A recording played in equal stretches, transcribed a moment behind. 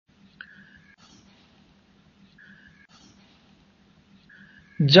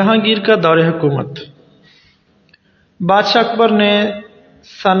جہانگیر کا دور حکومت۔ بادشاہ اکبر نے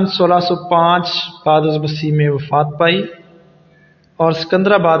سن 1605 بعد از مسیح میں وفات پائی اور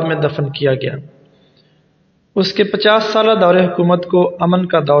سکندرآباد میں دفن کیا گیا۔ اس کے 50 سالہ دور حکومت کو امن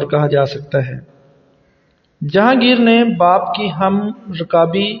کا دور کہا جا سکتا ہے۔ جہانگیر نے باپ کی ہم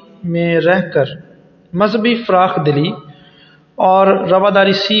رکابی میں رہ کر مذہبی فراخ دلی اور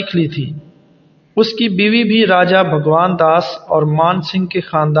رواداری سیکھ لی تھی۔ اس کی بیوی بھی راجہ بھگوان داس اور مان سنگھ کے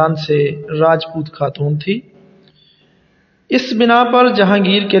خاندان سے راجپوت خاتون تھی۔ اس بنا پر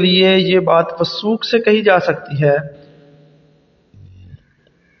جہانگیر کے لیے یہ بات وثوق سے کہی جا سکتی ہے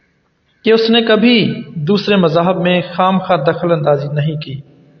کہ اس نے کبھی دوسرے مذاہب میں خام خواہ دخل اندازی نہیں کی،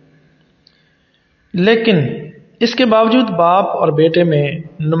 لیکن اس کے باوجود باپ اور بیٹے میں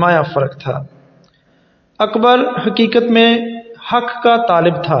نمایاں فرق تھا۔ اکبر حقیقت میں حق کا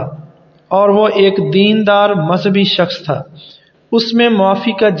طالب تھا اور وہ ایک دیندار مذہبی شخص تھا، اس میں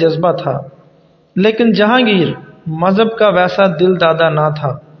معافی کا جذبہ تھا، لیکن جہانگیر مذہب کا ویسا دل دادا نہ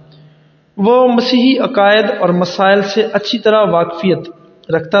تھا۔ وہ مسیحی عقائد اور مسائل سے اچھی طرح واقفیت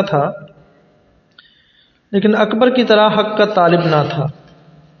رکھتا تھا، لیکن اکبر کی طرح حق کا طالب نہ تھا۔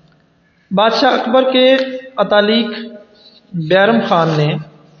 بادشاہ اکبر کے اتالیق بیرم خان نے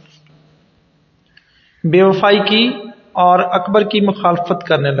بے وفائی کی اور اکبر کی مخالفت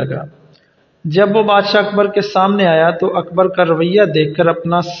کرنے لگا۔ جب وہ بادشاہ اکبر کے سامنے آیا تو اکبر کا رویہ دیکھ کر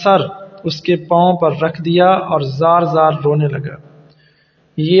اپنا سر اس کے پاؤں پر رکھ دیا اور زار زار رونے لگا۔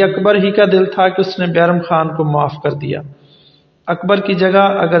 یہ اکبر ہی کا دل تھا کہ اس نے بیرم خان کو معاف کر دیا۔ اکبر کی جگہ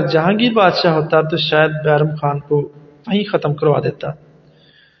اگر جہانگیر بادشاہ ہوتا تو شاید بیرم خان کو وہیں ختم کروا دیتا۔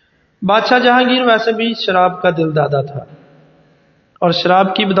 بادشاہ جہانگیر ویسے بھی شراب کا دل دادا تھا اور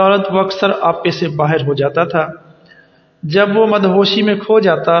شراب کی بدولت وہ اکثر آپے سے باہر ہو جاتا تھا۔ جب وہ مدہوشی میں کھو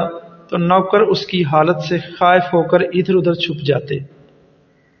جاتا تو نوکر اس کی حالت سے خائف ہو کر ادھر ادھر چھپ جاتے۔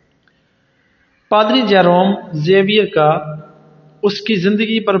 پادری جیروم زیویئر کا اس کی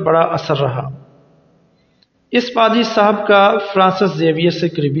زندگی پر بڑا اثر رہا۔ اس پادری صاحب کا فرانسس زیویئر سے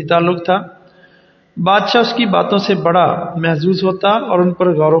قریبی تعلق تھا۔ بادشاہ اس کی باتوں سے بڑا محظوظ ہوتا اور ان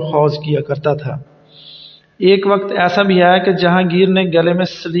پر غور و خوض کیا کرتا تھا۔ ایک وقت ایسا بھی آیا کہ جہانگیر نے گلے میں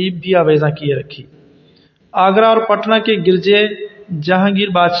سلیب بھی آویزاں کیے رکھی۔ آگرہ اور پٹنہ کے گرجے جہانگیر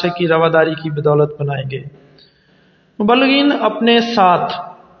بادشاہ کی رواداری کی بدولت بنائے گئے۔ مبلغین اپنے ساتھ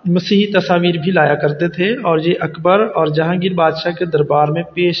مسیحی تصاویر بھی لایا کرتے تھے اور یہ اکبر اور جہانگیر بادشاہ کے دربار میں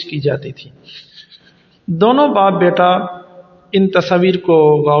پیش کی جاتی تھی۔ دونوں باپ بیٹا ان تصاویر کو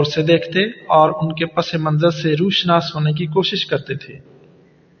غور سے دیکھتے اور ان کے پس منظر سے روشناس ہونے کی کوشش کرتے تھے۔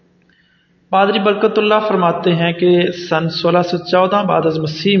 پادری برکت اللہ فرماتے ہیں کہ سن 1614 بعد از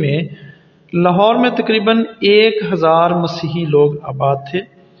مسیح میں لاہور میں تقریباً 1000 مسیحی لوگ آباد تھے۔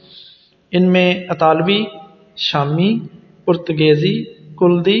 ان میں اطالوی، شامی، پرتگیزی،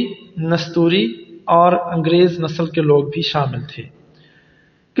 کلدی، نستوری اور انگریز نسل کے لوگ بھی شامل تھے۔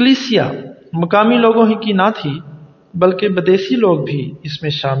 کلیسیا مقامی لوگوں ہی کی نہ تھی بلکہ بدیسی لوگ بھی اس میں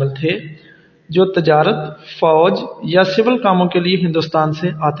شامل تھے جو تجارت، فوج یا سول کاموں کے لیے ہندوستان سے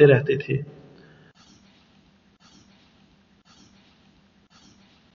آتے رہتے تھے۔